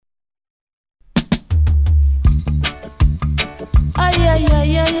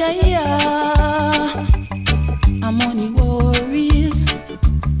yeah. I'm on the worries,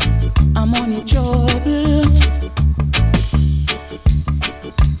 I'm on the trouble.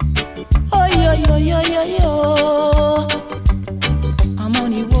 Oh, yo. I'm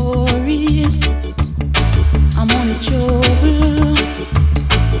on the worries, I'm on the trouble.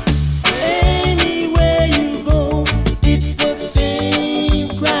 Anywhere you go, it's the same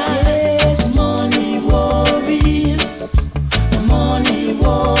cry. Yes, money worries, money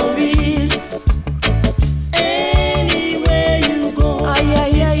worries. Anywhere you go, I'm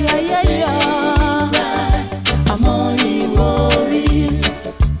money worries,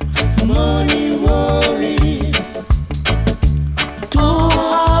 money worries. to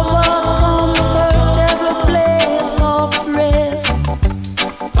have a comfortable place of rest,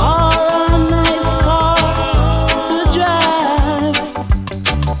 or a nice car to drive.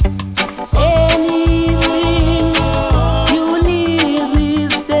 Anything you need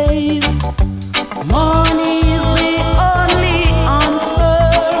these days, money is the only answer.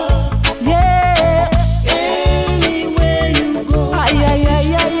 Yeah. Anywhere you go,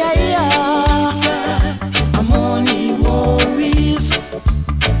 Money worries.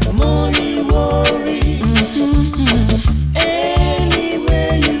 money worries.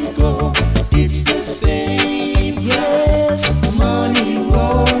 Anywhere you go, it's the same. Yes, money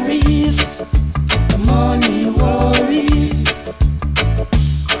worries. Money worries.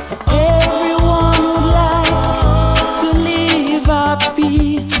 Everyone would like to live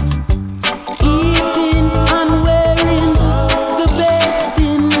happy, eating and wearing the best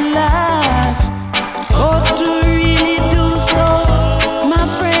in life. But to really do so, my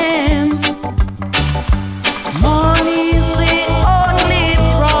friends, money is the only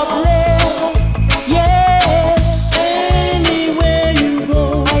problem. Yes. Anywhere you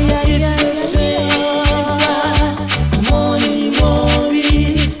go, it's the same cry. Money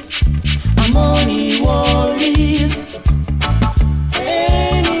worries, Money worries.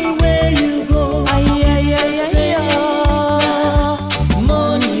 anywhere you go,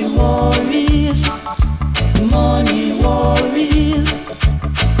 Money worries. Money worries.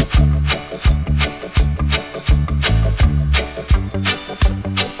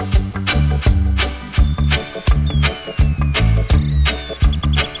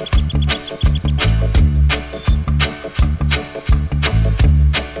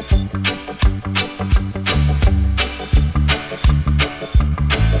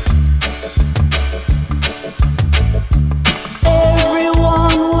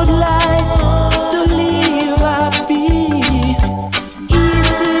 Everyone would like to live happy,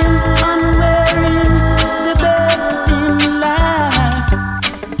 eating and wearing the best in life.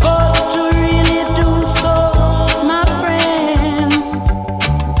 But to really do so, my friends,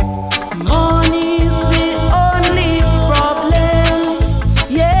 money is the only problem.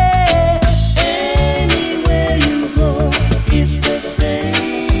 Yeah. anywhere you go, it's the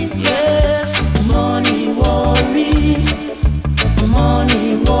same. Yes, money worries.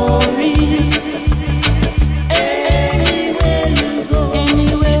 Money worries. Anywhere you go,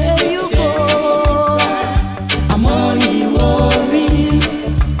 Anywhere you go, money worries.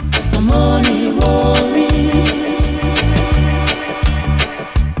 Money worries.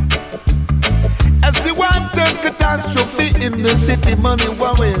 As you want a catastrophe in the city, money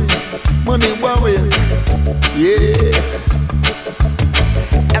worries, yeah.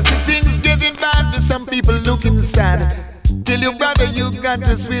 As the things getting bad, with some people looking sad. Tell your brother you got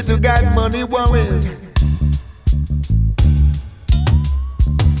to swear to God, money worries.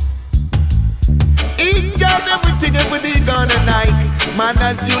 Each job, everything, everything gonna Nike. Man,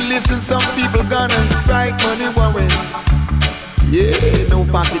 as you listen, some people gonna strike, money worries. Yeah, no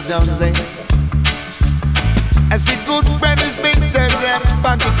pocket downs, eh? I see good friend is better than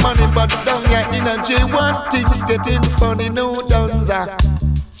pocket money, but down your energy, one thing's getting funny, no downs.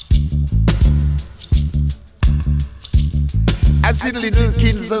 I see little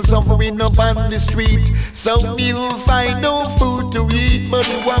kids are suffering up on the street. Some people find no food to eat,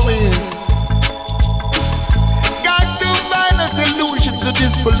 money worries. Got to find a solution to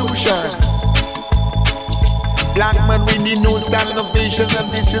this pollution. Black man, we need no innovation,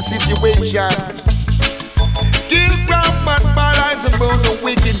 and this is situation. Kill ground, but paralyze about the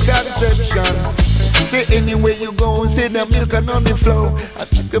wicked conception. Say anywhere you go, say the milk and on the flow. I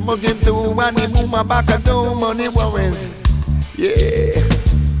stick the mug into and they move my back and do money worries. Yeah.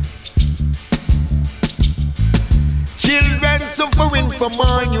 Children suffering from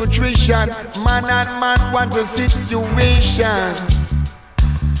malnutrition. Man and man want a situation.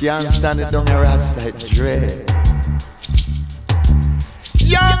 Can't stand it down your ass that dread.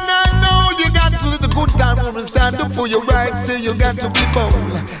 Young and old, you got to live the good time woman stand up for your rights, so you got to be bold.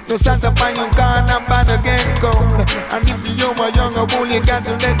 No stand up on your corner, bad again cold. And if you're a younger bull, you got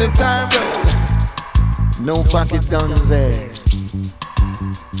to let the time roll. No pocket guns there.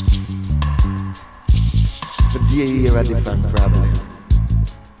 But here a different problem.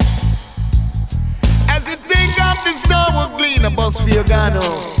 As you think of the snow will clean a bus for your gano.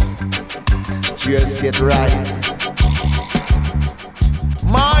 Cheers get rise.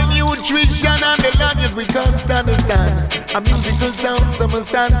 More nutrition and the language we can't understand. A musical sound, some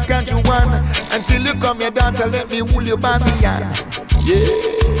sounds can't you one. Until you come your daughter, let me hold you by the hand. Yeah.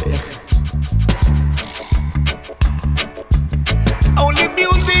 Only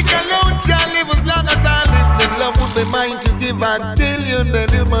music alone shall live as long as I live. In love with my mind to give a billion that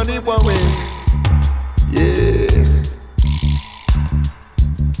the money always. Yeah.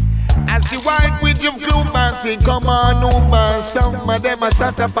 As you wipe with your blue man, say come on over. Some of them are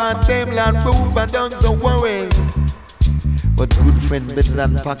sat up on them land roof and done some worries. But good friend better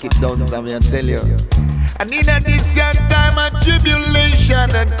than pocket guns, I mean, I tell you. And in this young time of tribulation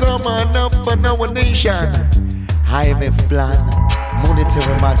that come on up on our nation. IMF plan,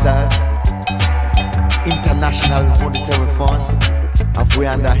 monetary matters, international monetary fund, and we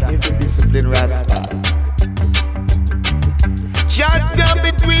under heavy discipline rasta. Shut up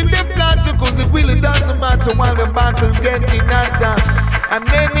between the plateau, cause it really doesn't matter while the battle getting hotter. And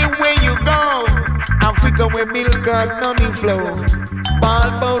anywhere you go, Africa where milk and money flow. All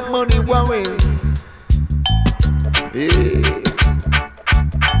about money worries. Yeah.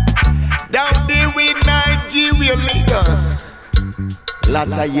 Down there in Nigeria, Lagos.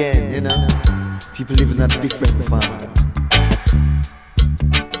 Lot of yen, you know. People living at different farm.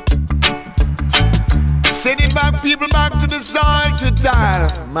 Sending back people back to the soil to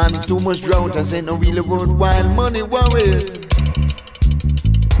tile. Man, too much drought, I say no really worthwhile. Money worries.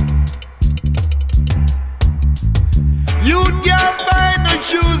 You can't buy no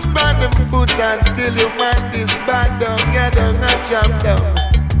shoes by them foot until you man this back down, get down and jump down.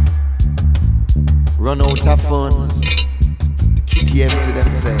 Run out of funds, the kitty empty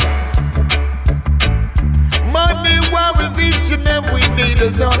themselves. Money worries each and every day.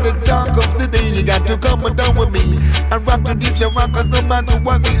 That's on the talk of the day. You got to come down with me and rock to this and rock, cause no matter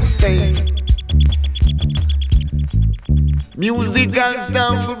what they say. Music and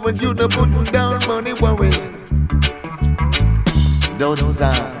sound good when you don't put down money worries. Don't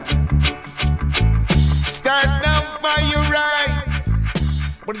sound. Stand up for your right,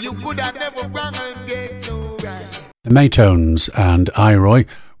 but you could have never run and get no right. The Maytones and Iroy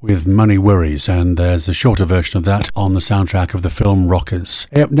with Money Worries, and there's a shorter version of that on the soundtrack of the film Rockers.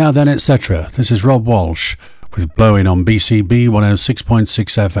 Hey, up now then, etc. This is Rob Walsh with Blowing on BCB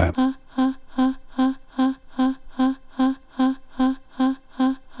 106.6 FM.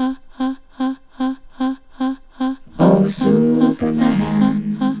 Oh,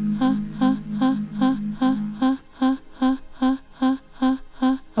 Superman.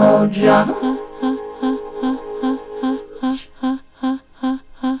 Oh, John.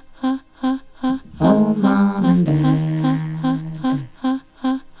 Oh, Mom and Dad.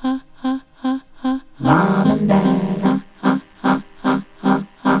 Mom and Dad.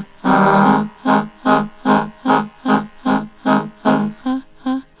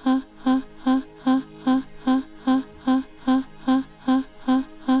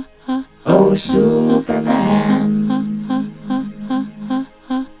 Oh, Superman.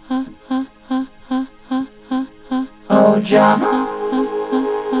 Oh, John.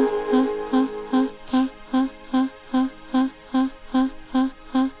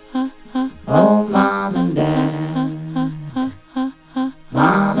 Oh, Mom and Dad.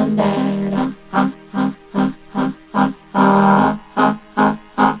 Mom and Dad.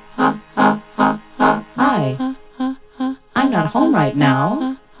 Hi. I'm not home right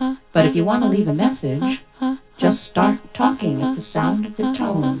now, but if you want to leave a message, just start talking at the sound of the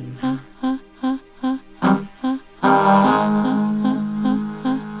tone.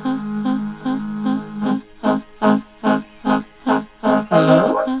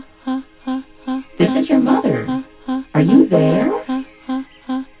 Hello? This is your mother. Are you there?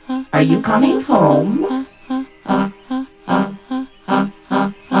 Are you coming home?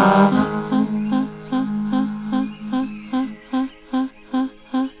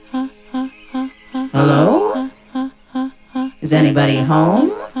 Hello? Is anybody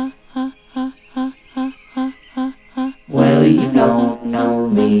home? Well, you don't know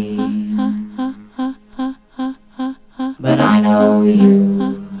me, but I know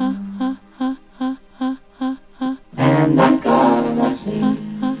you. And I've got a message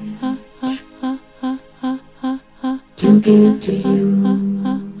to give to you.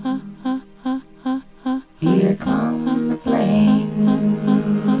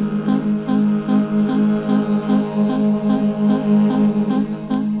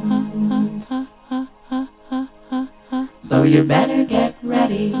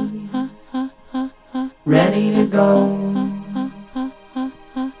 ready, ready to go.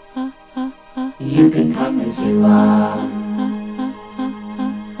 You can come as you are,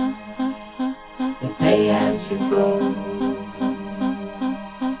 but pay as you go,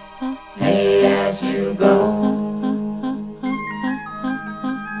 pay as you go.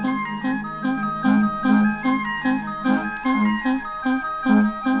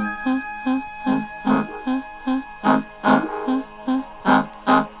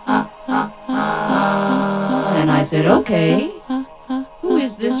 And I said, okay, who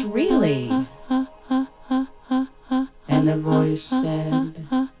is this really? And the voice said,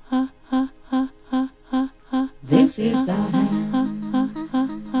 this is the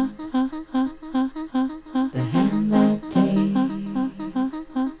hand that takes.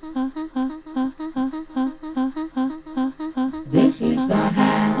 This is the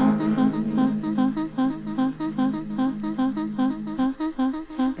hand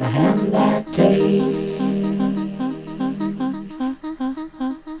that takes.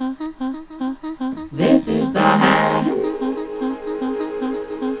 This is the hand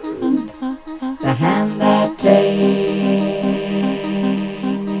that takes.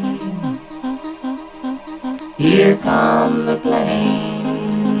 Here come the planes.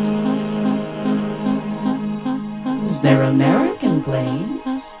 They're American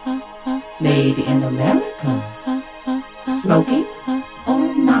planes, made in America. Smoking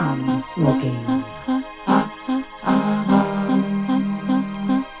or non-smoking?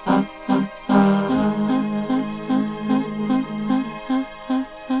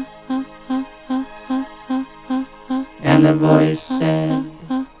 And the voice said,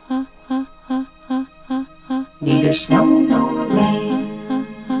 neither snow nor rain,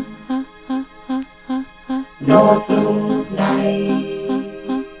 nor blue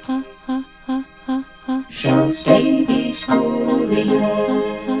night shall stay these couriers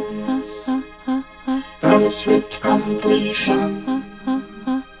from the swift completion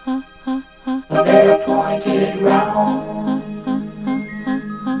of their appointed round.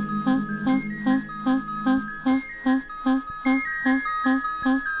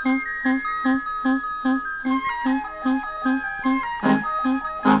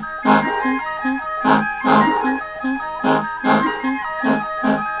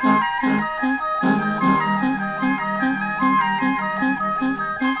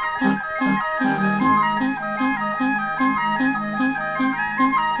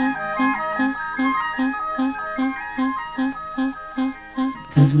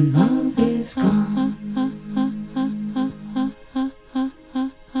 Cause when love is gone,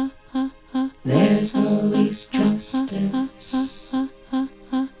 there's always justice.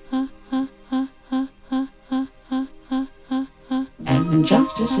 And when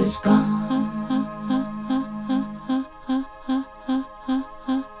justice is gone,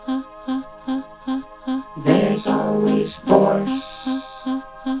 there's always force.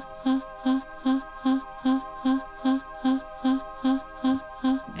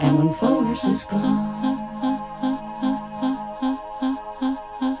 And when force is gone,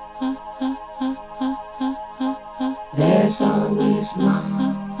 there's always mom.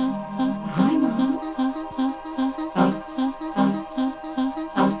 Hi, mom.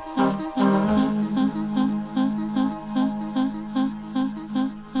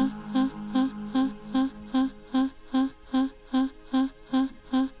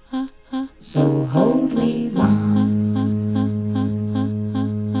 So hold me, mom,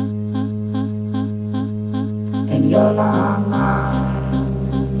 in your long arms.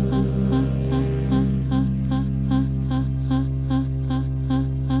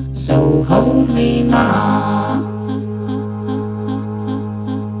 So hold me, mom,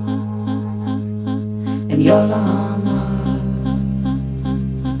 in your long arms.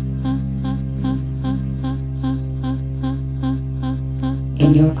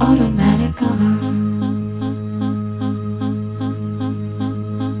 In your automatic arms.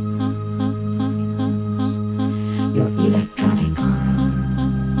 Your electronic arms.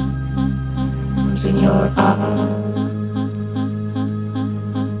 In your arms.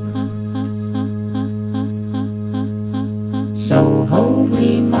 So hold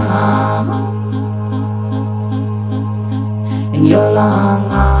me, mom, in your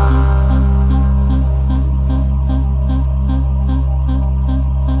long arms.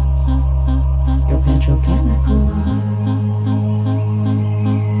 Your petrochemical arms.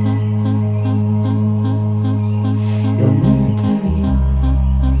 Your military arms.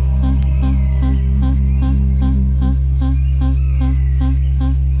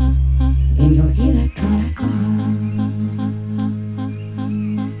 In your electronic arms.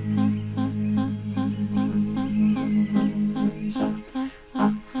 So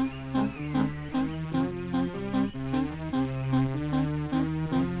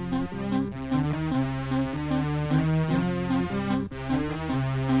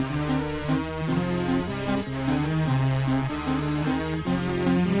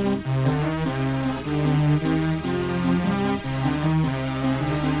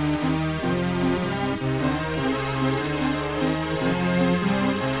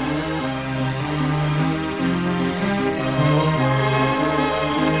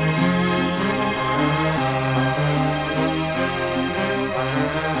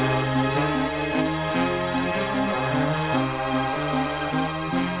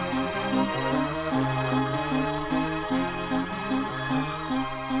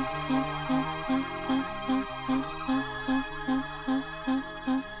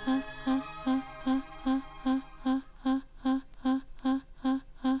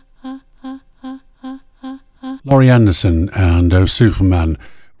Laurie Anderson and Oh Superman,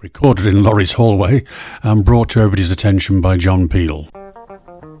 recorded in Laurie's hallway and brought to everybody's attention by John Peel.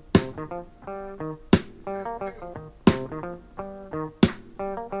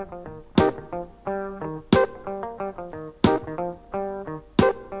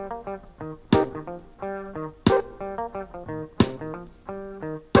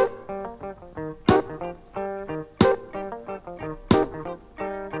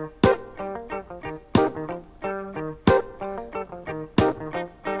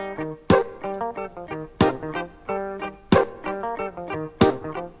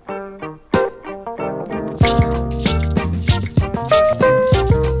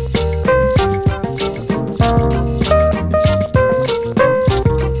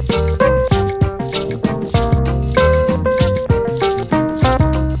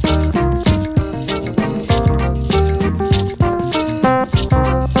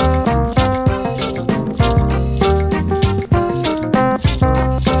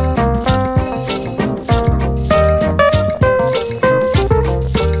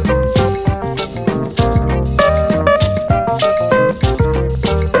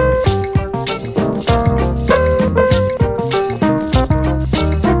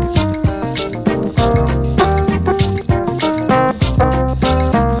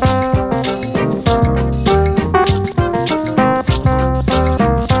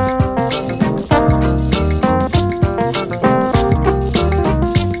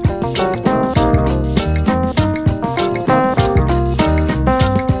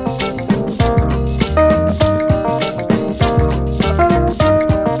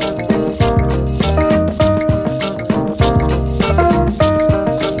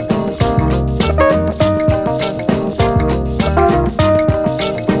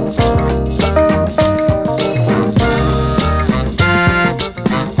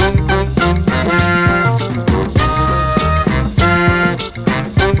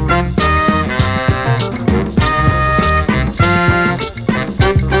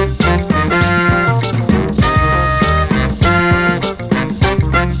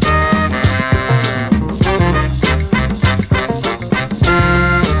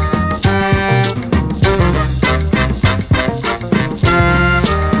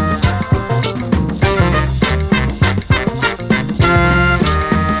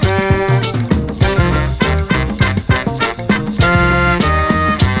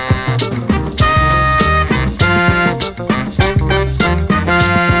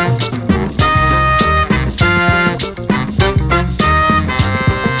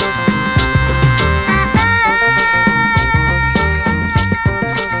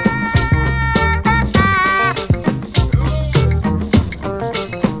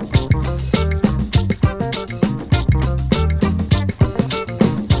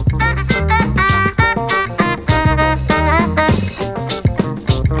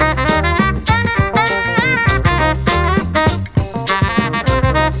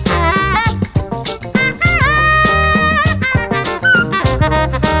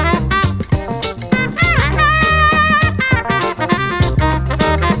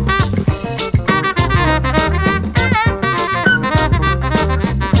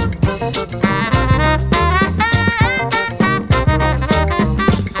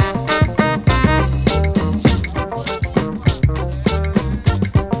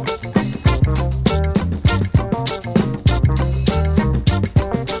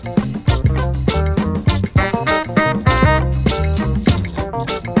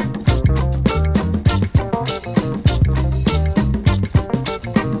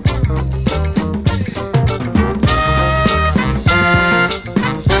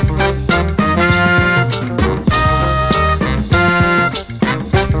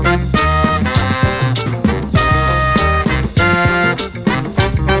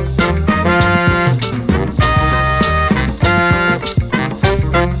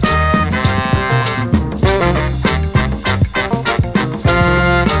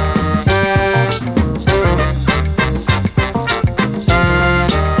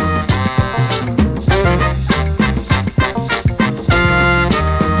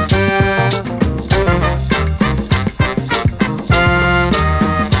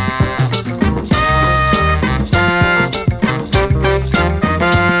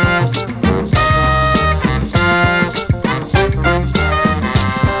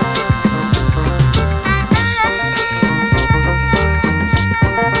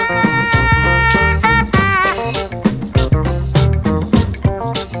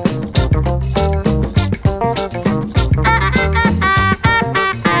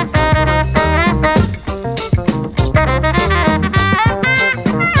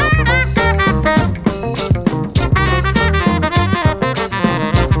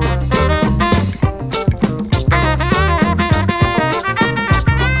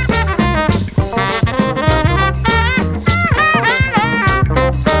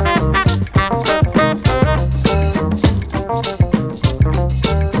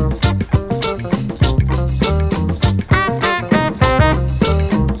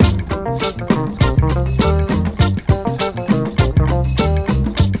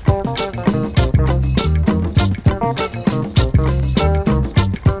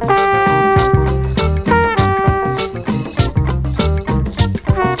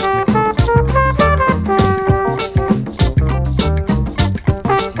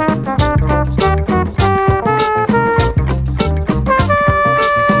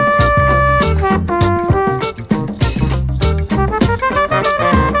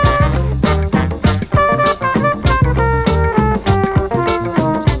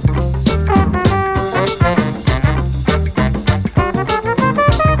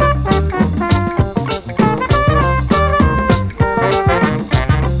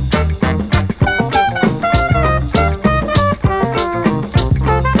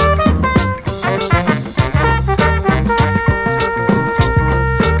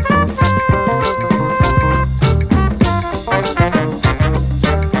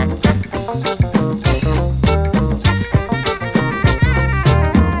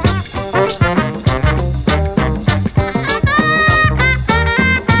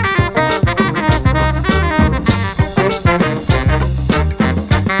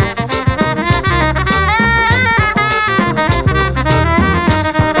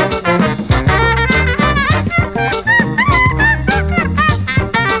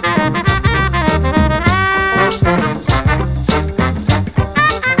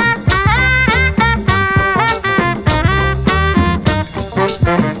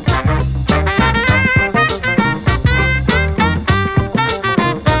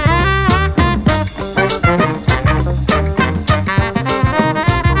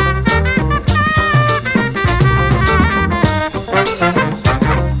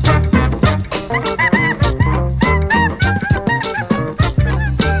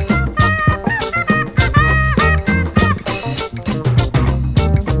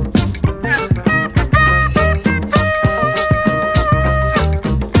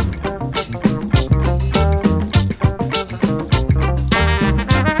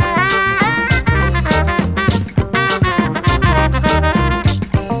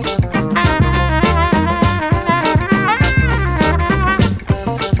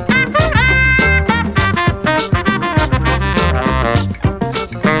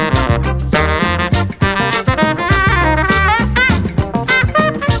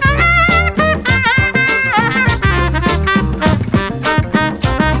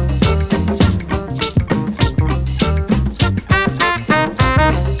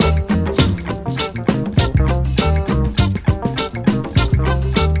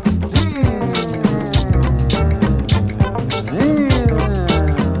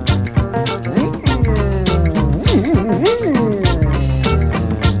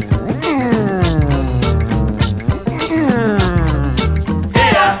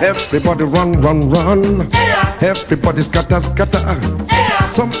 Everybody run, run, run. Everybody scatter, scatter.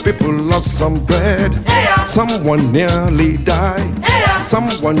 Some people lost some bread. Someone nearly died.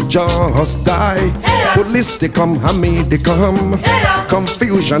 Someone just died. Police they come, Hammy they come.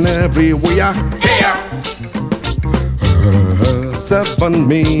 Confusion everywhere. 7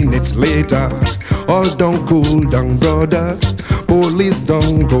 minutes later, all don't cool down, brother. Police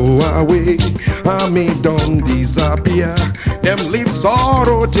don't go away, army don't disappear. Them leave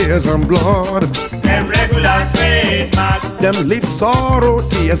sorrow, tears and blood. Them regular trademark. Them leave sorrow,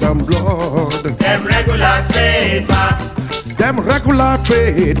 tears and blood. Them regular trademark. Them regular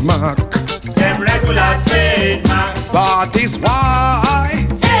trademark. Them regular trademark. That is why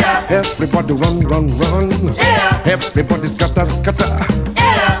everybody run, run, run. Everybody scatter, scatter.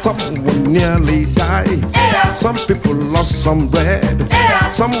 Someone nearly died. Some people lost some bread.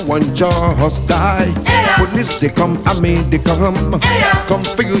 Someone just died. Police they come, army they come.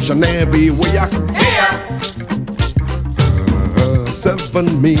 Confusion everywhere.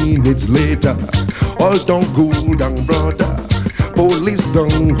 7 minutes later, all don't cool down, brother. Police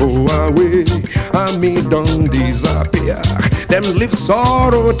don't go away, army don't disappear. Them live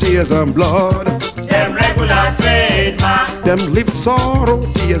sorrow, tears and blood. Them regular trademark. Them live sorrow,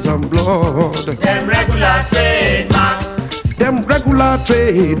 tears and blood. Them regular trademark. Them regular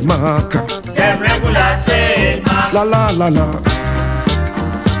trademark. Them regular trademark. La la la la.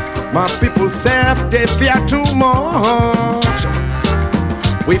 My people say they fear too much.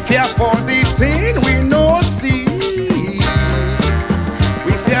 We fear for the thing we no see.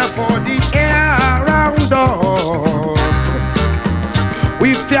 We fear for the air around us.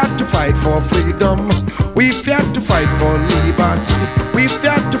 We fear to fight for freedom. We fear to fight for liberty. We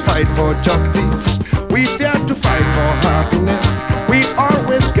fear to fight for justice. We fear to fight for happiness. We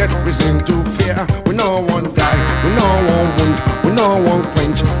always get reason to fear. We no one die. We no one wound. We no one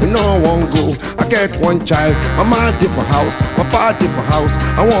quench. We no one go. I get one child. My mama different house. My pa different house.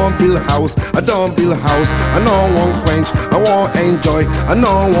 I want build a house. I don't build a house. I no one quench. I want enjoy. I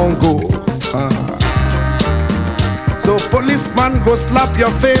no one go. So policeman go slap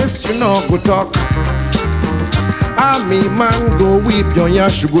your face. You know go talk. Army man go whip your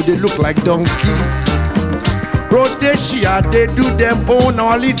yash. You go they look like donkey. Rhodesia, they do them own.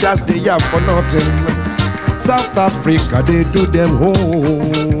 Our leaders, they have for nothing. South Africa, they do them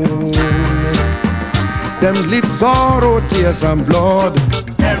own. Them live sorrow, tears and blood.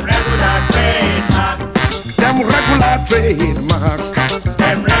 Them regular trademark. Them regular trademark.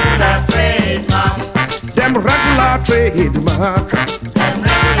 Them regular trademark. Them regular trademark. Them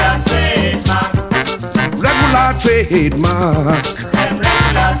regular trademark. Regular trademark. Them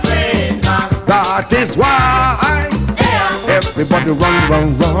regular trademark. That is why everybody run,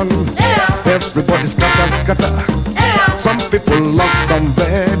 run, run. Everybody scatter, scatter. Some people lost some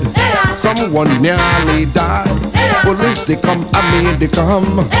bread. Someone nearly died. Police they come, army they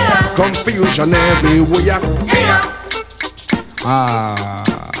come. Confusion everywhere.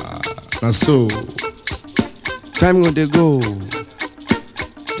 And so time when they go.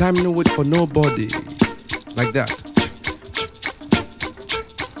 Time no wait for nobody. Like that.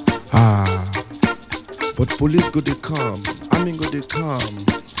 But police go they come, army go they come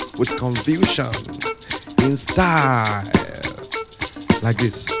with confusion in style like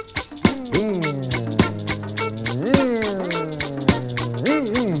this.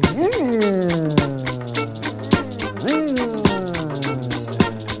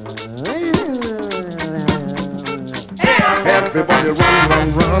 Everybody run,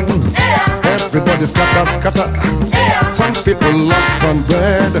 run, run. Everybody scatter, scatter. Some people lost some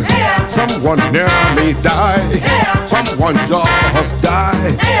bread. Someone nearly died. Someone just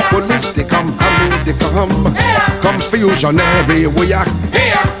died. Police they come, army they come. Confusion everywhere.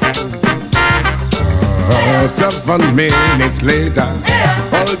 7 minutes later,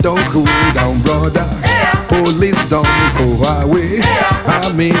 all don't cool down, brother. Police don't go away.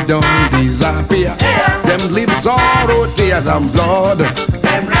 Army don't disappear. Them live sorrow, tears and blood.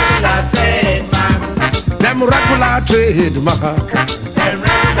 Them regular trademark. Them regular trademark. Them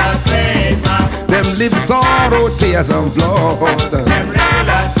regular trademark. Them live sorrow, tears and blood. Them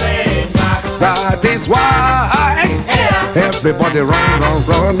regular trademark. That is why everybody run, run,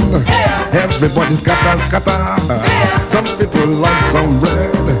 run. Everybody scatter, scatter. Some people lost some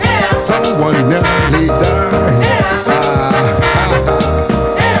bread. Someone nearly died.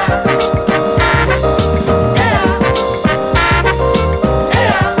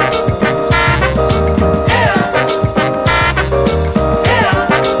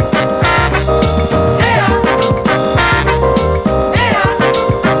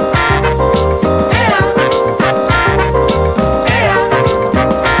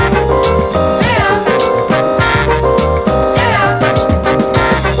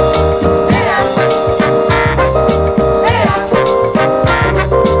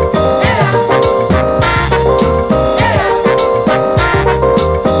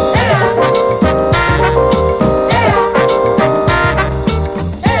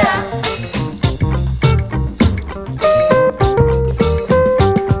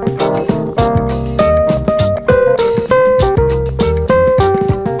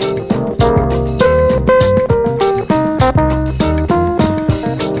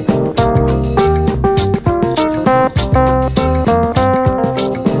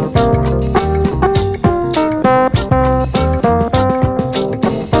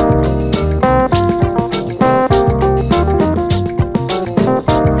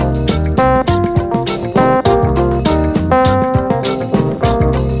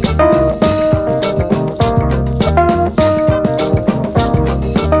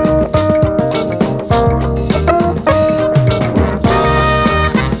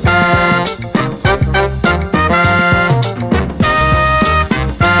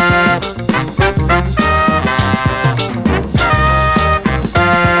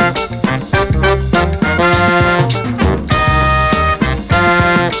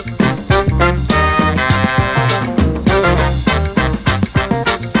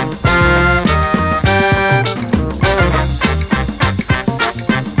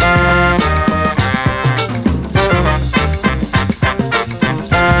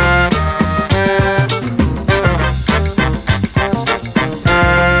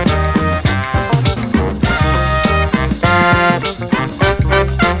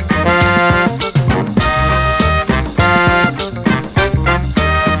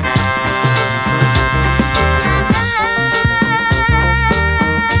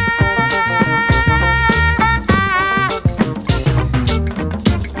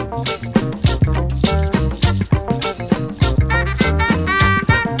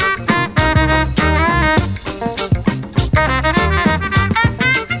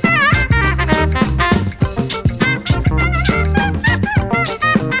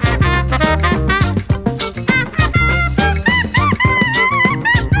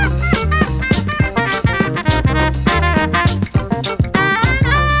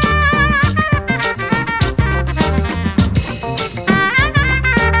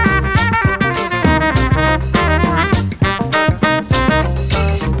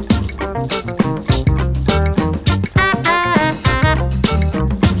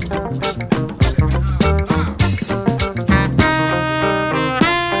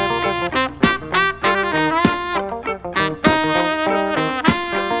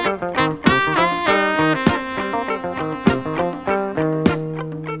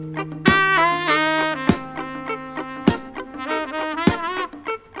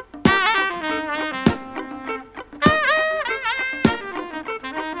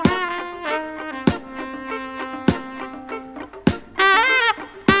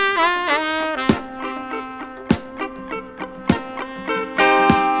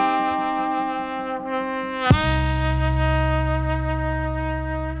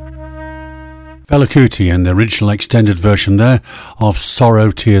 Fela Kuti and the original extended version there of Sorrow,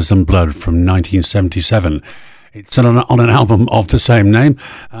 Tears and Blood from 1977. It's on an album of the same name,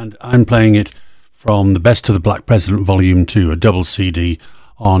 and I'm playing it from the Best of the Black President Volume 2, a double CD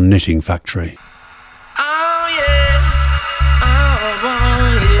on Knitting Factory. Oh yeah, oh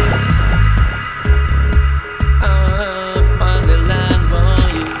yeah, on the line,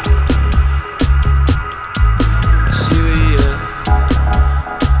 boy, Syria,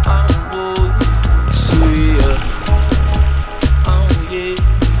 Syria, oh yeah,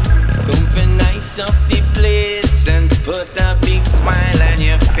 come for nice up the place and put a big smile on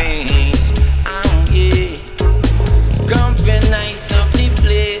your face, oh yeah, come for nice up the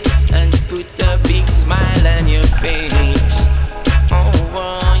place and put a big smile on your face. Oh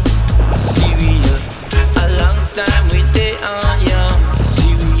boy, Syria, a long time we dey on ya,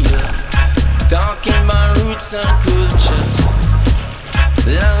 Syria, talking about roots and culture.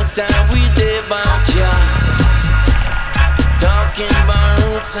 Long time we dey about ya, talking about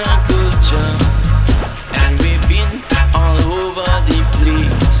roots and culture, and we've been all over the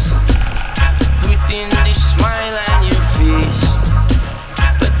place, putting the smile on your face.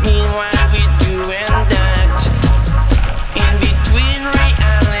 But meanwhile we doing that, in between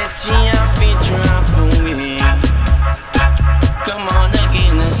reality and we drop away. Come on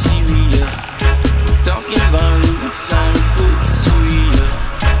again, Syria, talking about roots and good Syria,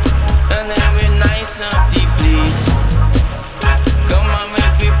 and then we nice up the place. Come on,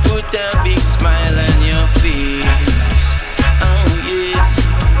 make we put a big smile on your face. Oh yeah,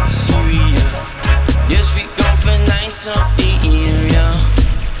 Syria, yes we come for nice up the area.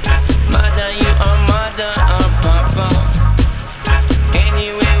 Mother, you are mother or papa.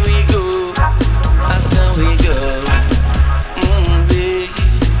 Anywhere we go, that's how we go. Baby.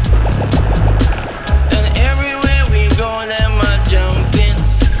 And everywhere we go, them are jumping.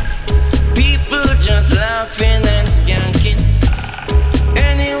 People just laughing and skanking.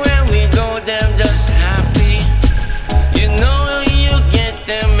 Anywhere we go, them just happy. You know you get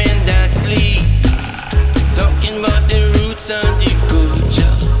them in that glee. Talking about the roots and the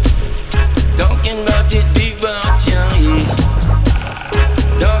culture. Talking about it big about ya, yeah.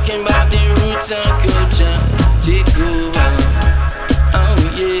 Talking about the roots and culture. Take over, oh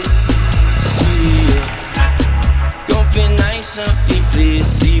yeah, Syria. Come feel nice up the place,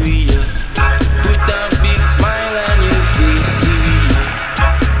 Syria. Put a big smile on your face, Syria.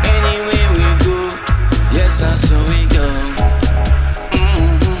 Anywhere we go, yes that's how we go.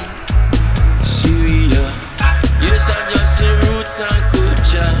 Syria, yes I just see roots and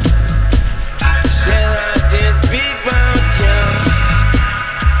culture. Shall I take big about ya?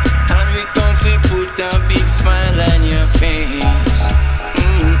 And we come fi put a big smile on your face.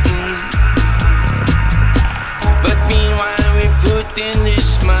 But meanwhile we put in this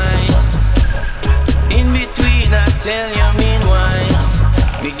smile. In between I tell you meanwhile,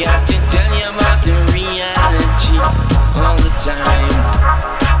 we got to tell you about the reality all the time.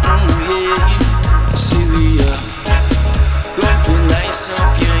 Yeah, Syria, come fi nice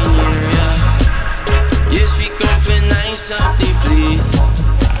up your area. Yes, we come for nice up the place.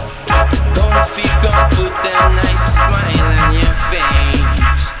 Comfy, come put that nice smile on your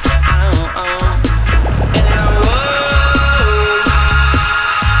face. Oh, oh, and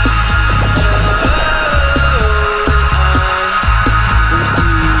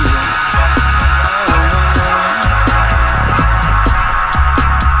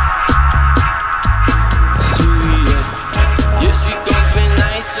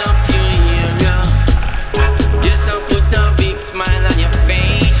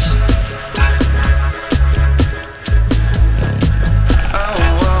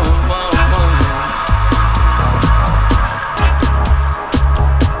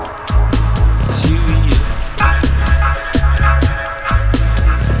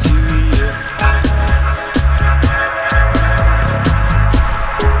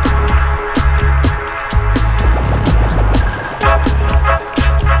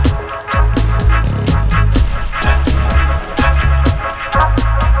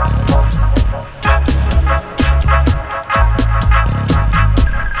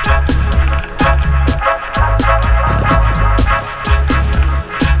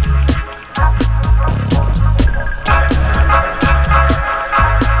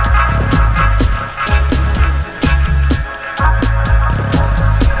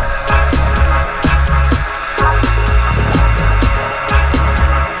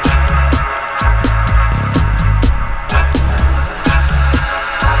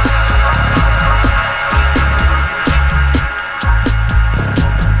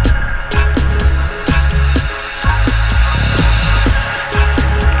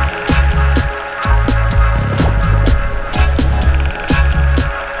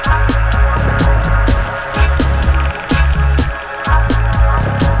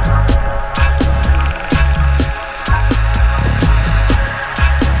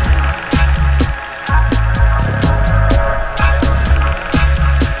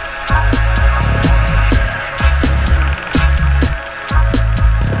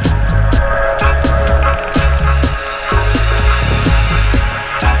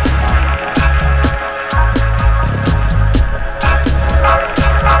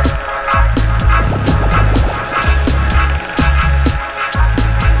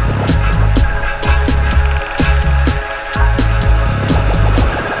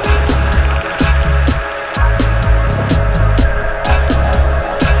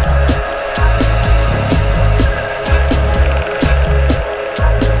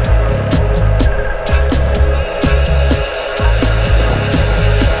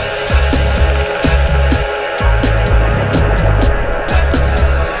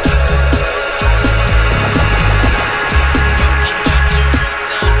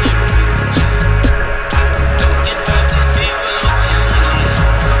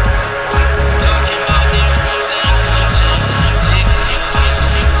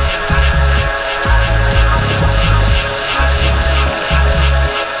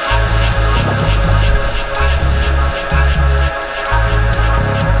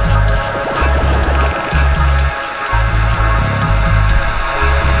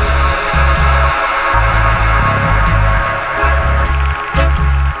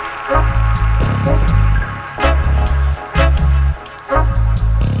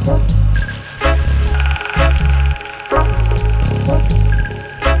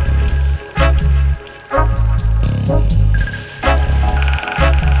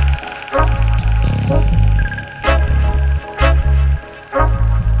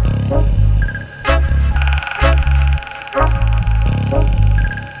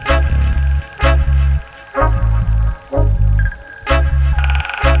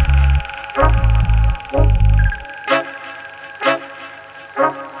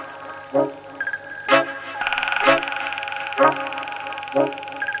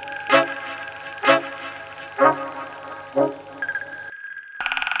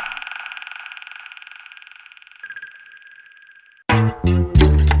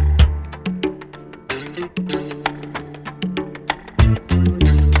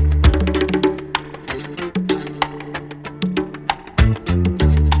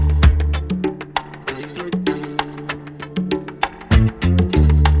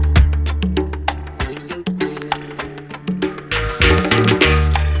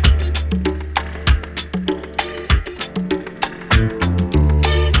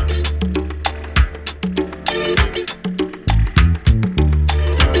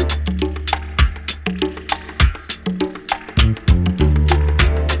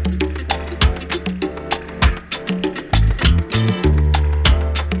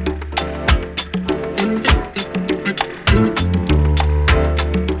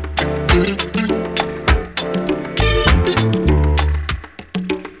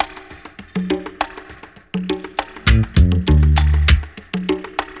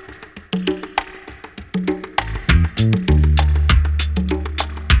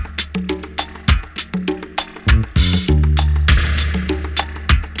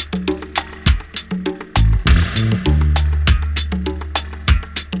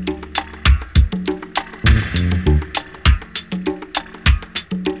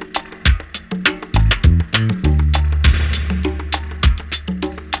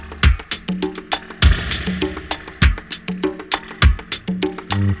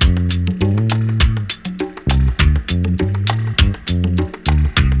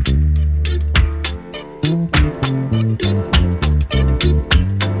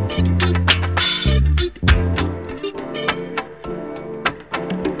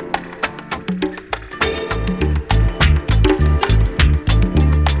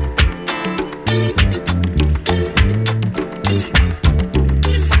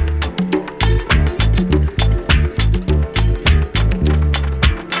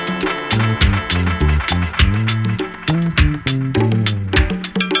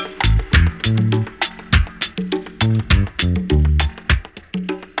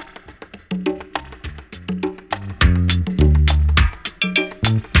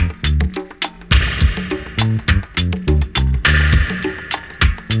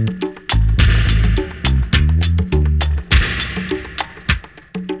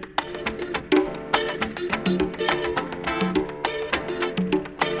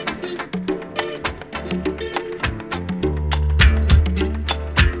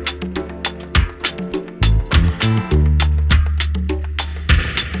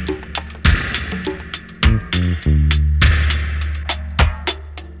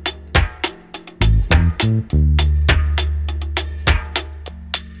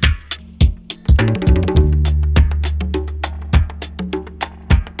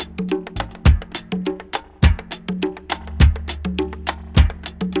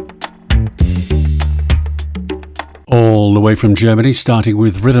All the way from Germany, starting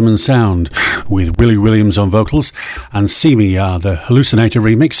with Rhythm and Sound, with Willie Williams on vocals, and See Me Ya, the Hallucinator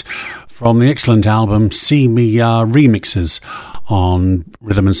remix from the excellent album See Me Ya Remixes on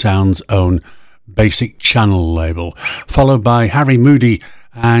Rhythm and Sound's own Basic Channel label, followed by Harry Moody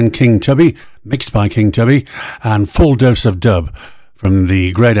and King Tubby, mixed by King Tubby, and Full Dose of Dub from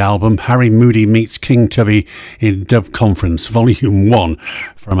the great album Harry Moody Meets King Tubby in Dub Conference, Volume 1,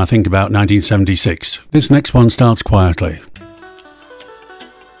 from I think about 1976. This next one starts quietly.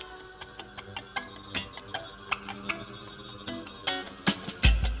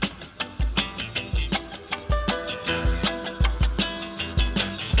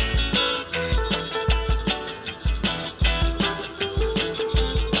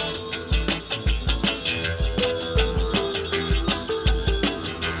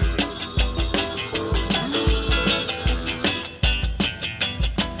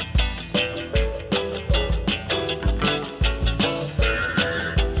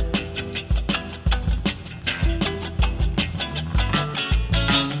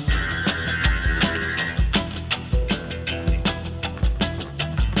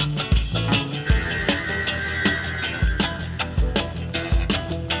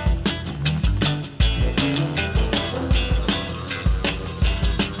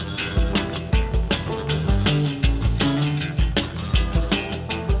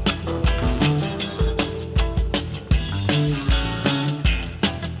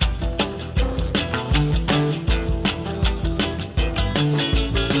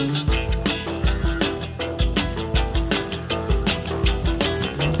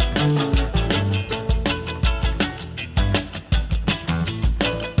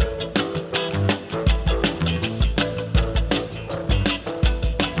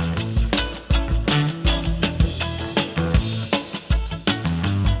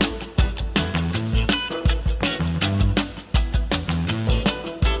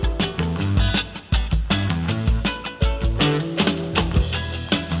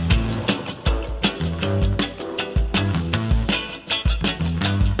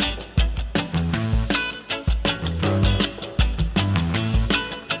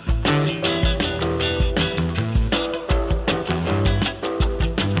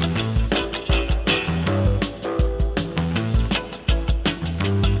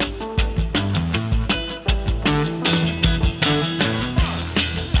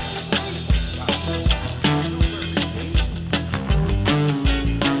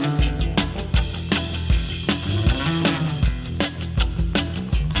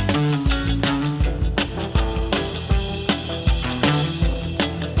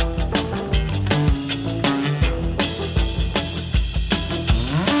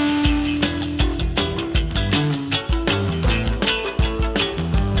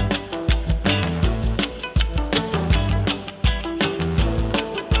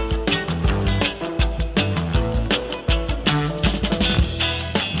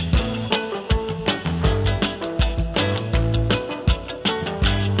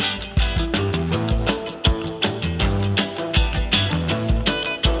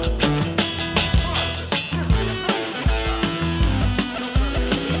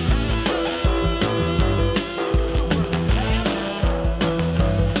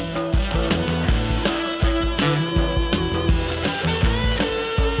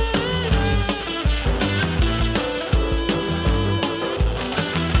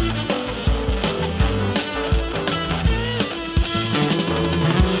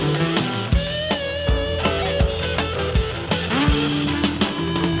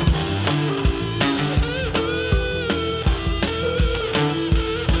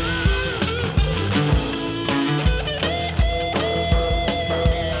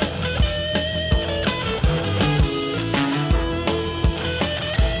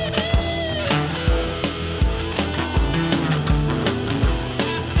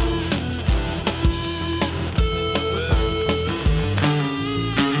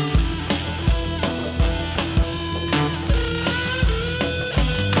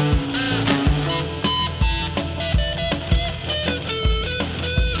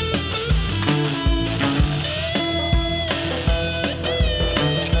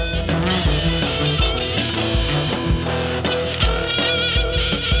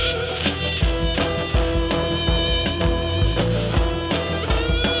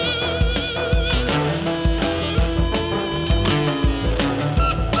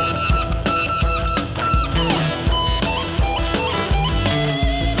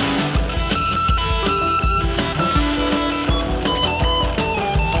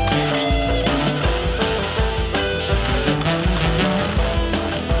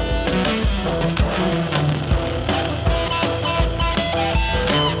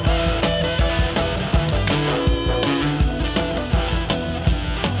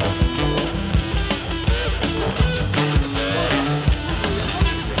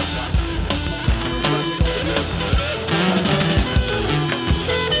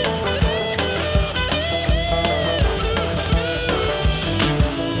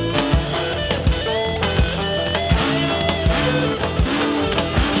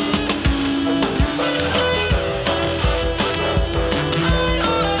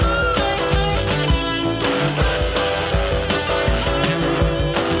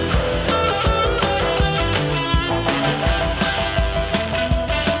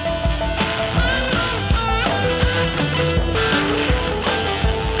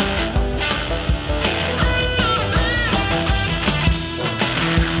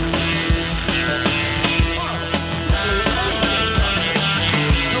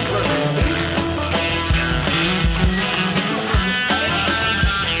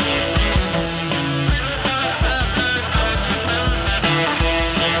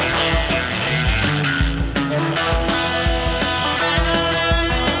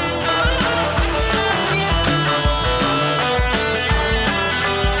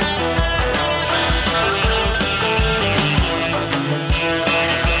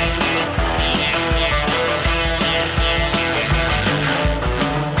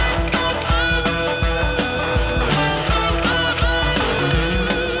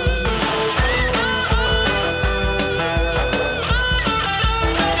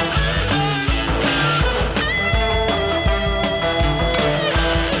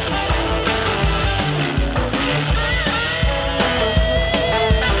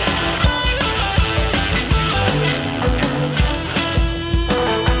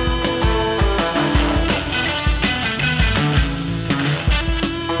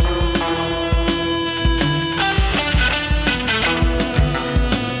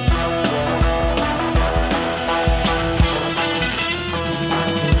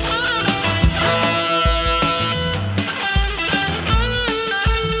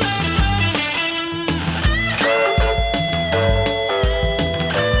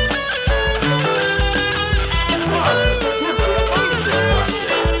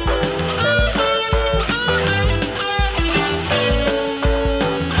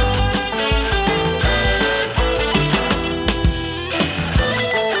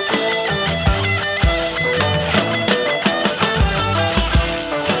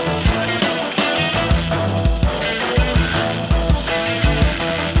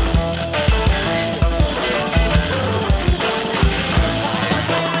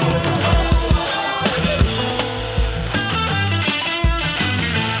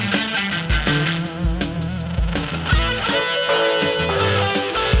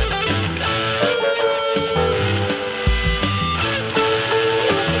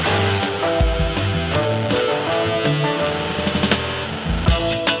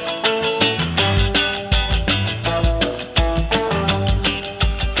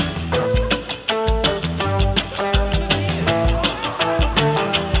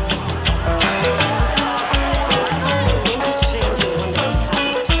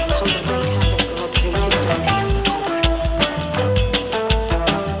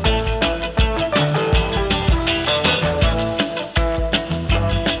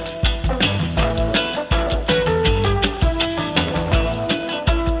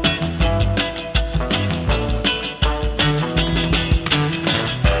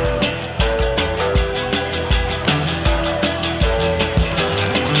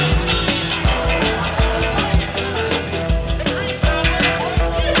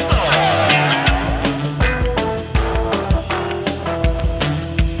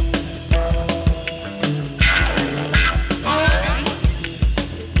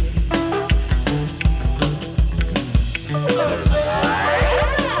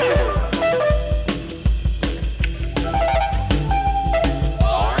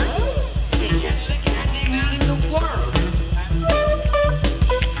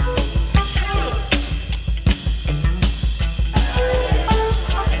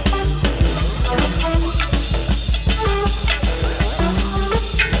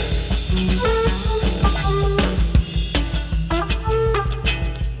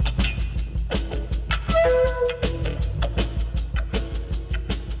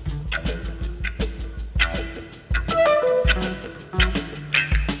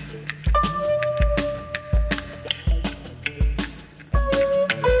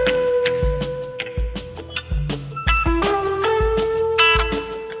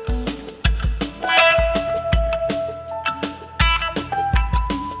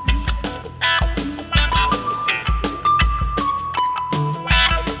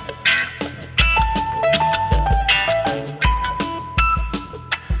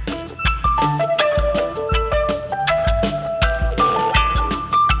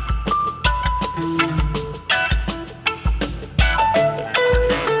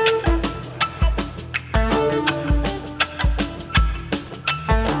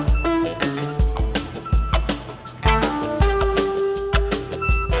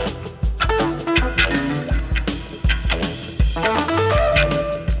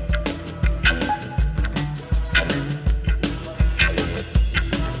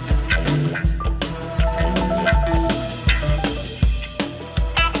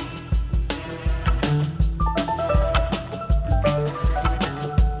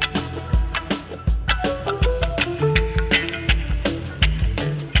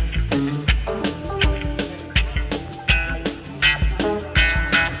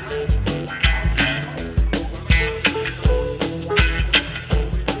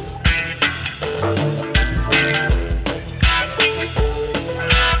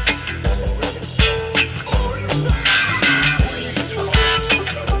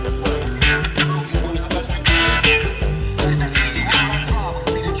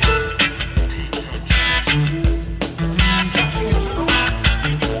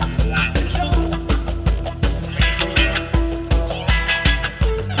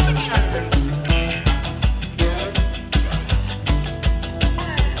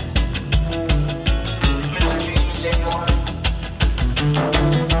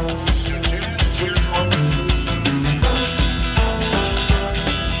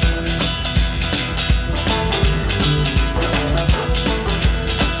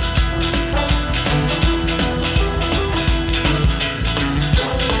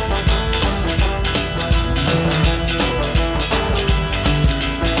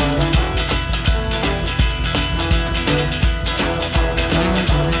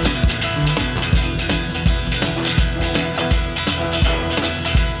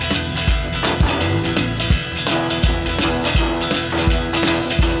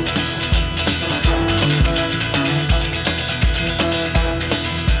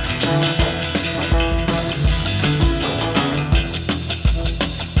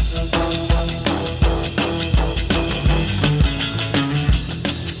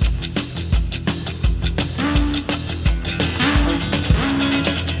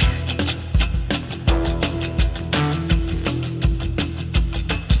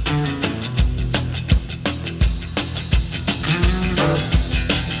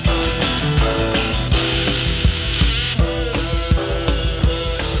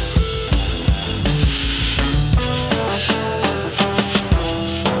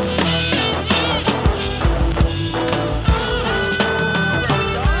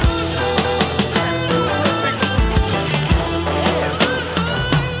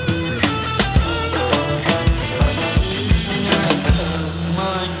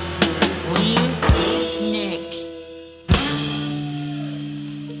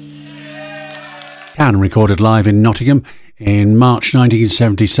 Man, recorded live in Nottingham in March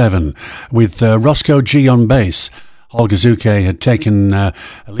 1977 with Roscoe G on bass. Holger Zuke had taken a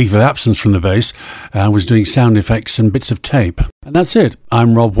leave of absence from the bass and was doing sound effects and bits of tape. And that's it.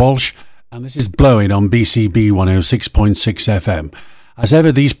 I'm Rob Walsh, and this is Blowing on BCB 106.6 FM. As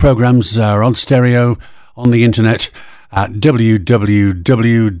ever, these programmes are on stereo on the internet at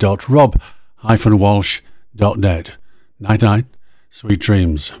www.rob-walsh.net. Night-night, sweet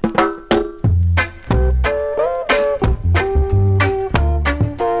dreams.